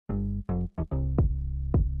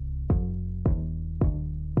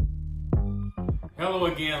Hello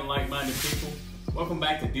again, like-minded people. Welcome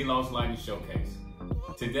back to Lithonia Lighting Showcase.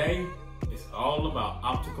 Today, it's all about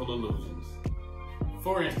optical illusions.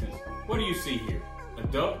 For instance, what do you see here? A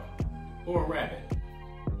duck or a rabbit?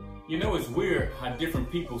 You know, it's weird how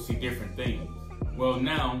different people see different things. Well,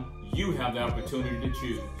 now you have the opportunity to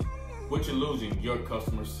choose which illusion your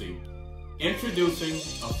customers see. Introducing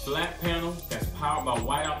a flat panel that's powered by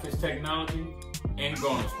white optics technology and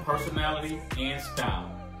garners personality and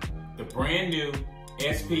style. The brand new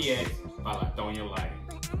SPX by Lithonia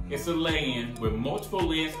Lighting. It's a lay-in with multiple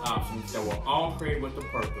lens options that were all created with a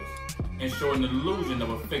purpose and show an illusion of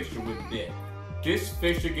a fixture with depth. This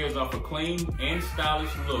fixture gives off a clean and stylish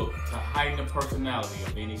look to heighten the personality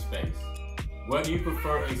of any space. Whether you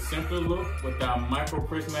prefer a simpler look with our micro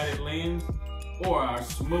prismatic lens or our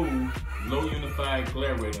smooth, low unified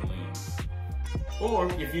glare rating lens.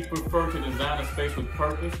 Or if you prefer to design a space with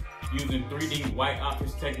purpose using 3D white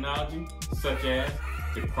optics technology such as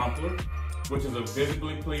the crumpler, which is a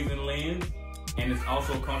visibly pleasing lens and is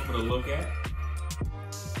also comfortable to look at.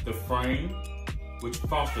 The frame, which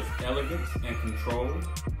fosters elegance and control.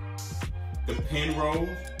 The pin rolls,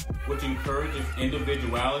 which encourages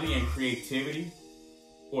individuality and creativity.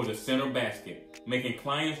 Or the center basket, making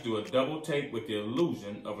clients do a double take with the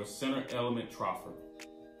illusion of a center element troffer.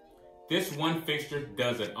 This one fixture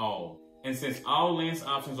does it all. And since all lens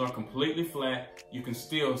options are completely flat, you can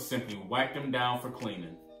still simply wipe them down for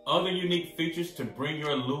cleaning. Other unique features to bring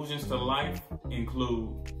your illusions to life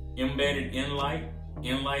include embedded in-light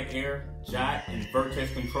air, jot, and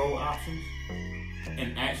vertex control options,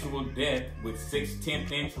 an actual depth with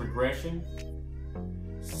 6/10 inch regression,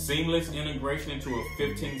 seamless integration into a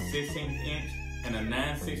 15/16 inch and a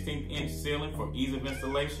 9/16 inch ceiling for ease of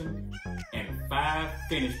installation, and 5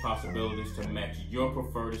 finish possibilities to match your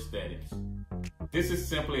preferred aesthetics. This is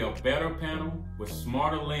simply a better panel with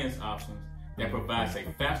smarter lens options that provides a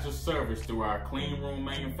faster service through our clean room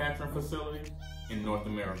manufacturing facility in North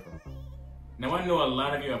America. Now I know a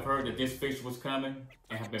lot of you have heard that this fixture was coming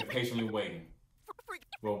and have been patiently waiting.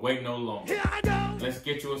 Well, wait no longer. Let's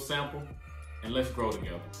get you a sample and let's grow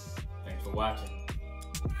together. Thanks for watching.